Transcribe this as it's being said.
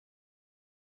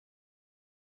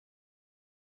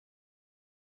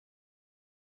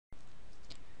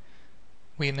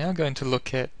We're now going to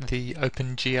look at the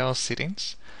OpenGL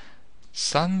settings.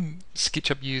 Some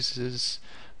SketchUp users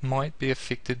might be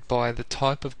affected by the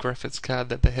type of graphics card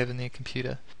that they have in their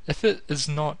computer. If it is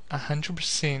not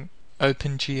 100%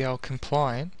 OpenGL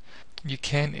compliant, you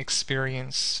can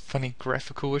experience funny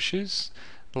graphical issues,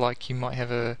 like you might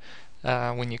have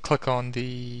when you click on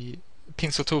the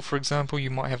pencil tool, for example, you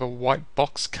might have a white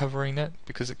box covering it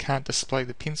because it can't display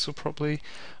the pencil properly.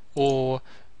 Or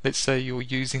let's say you're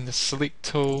using the select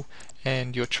tool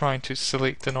and you're trying to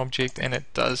select an object and it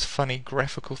does funny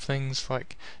graphical things,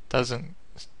 like doesn't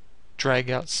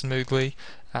drag out smoothly.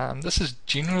 This is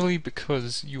generally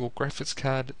because your graphics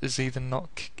card is either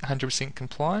not 100%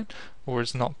 compliant or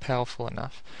is not powerful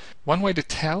enough. One way to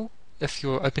tell if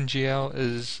your OpenGL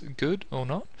is good or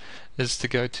not is to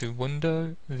go to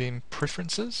Window, then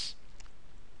Preferences,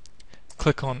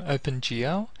 click on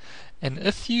OpenGL, and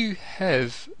if you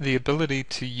have the ability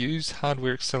to use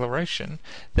hardware acceleration,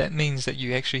 that means that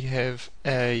you actually have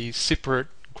a separate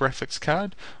graphics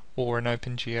card or an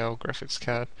OpenGL graphics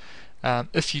card.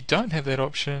 If you don't have that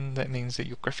option, that means that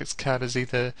your graphics card is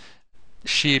either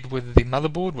shared with the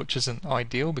motherboard, which isn't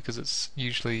ideal because it's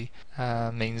usually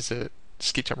means that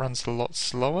SketchUp runs a lot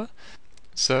slower.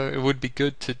 So it would be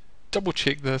good to double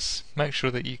check this, make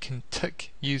sure that you can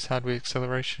tick use hardware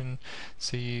acceleration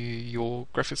so your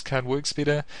graphics card works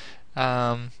better.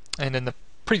 And in the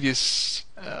previous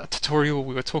tutorial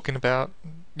we were talking about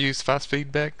use fast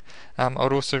feedback. I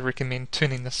would also recommend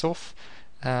turning this off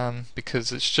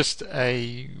because it's just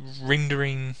a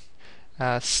rendering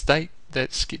state that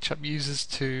SketchUp uses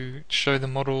to show the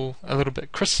model a little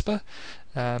bit crisper,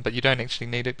 but you don't actually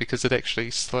need it because it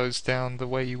actually slows down the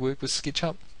way you work with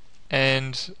SketchUp.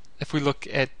 And if we look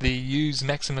at the use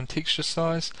maximum texture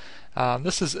size,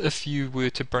 this is if you were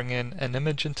to bring in an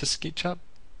image into SketchUp,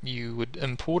 you would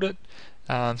import it.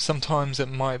 Sometimes it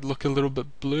might look a little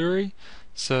bit blurry,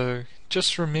 so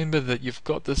just remember that you've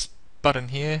got this button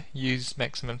here, use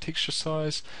maximum texture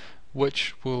size,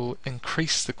 which will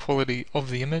increase the quality of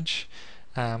the image,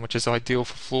 which is ideal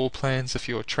for floor plans if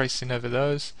you're tracing over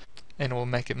those, and it will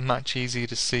make it much easier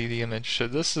to see the image. So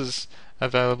this is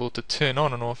available to turn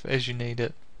on and off as you need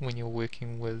it when you're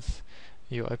working with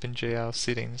your OpenGL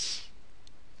settings.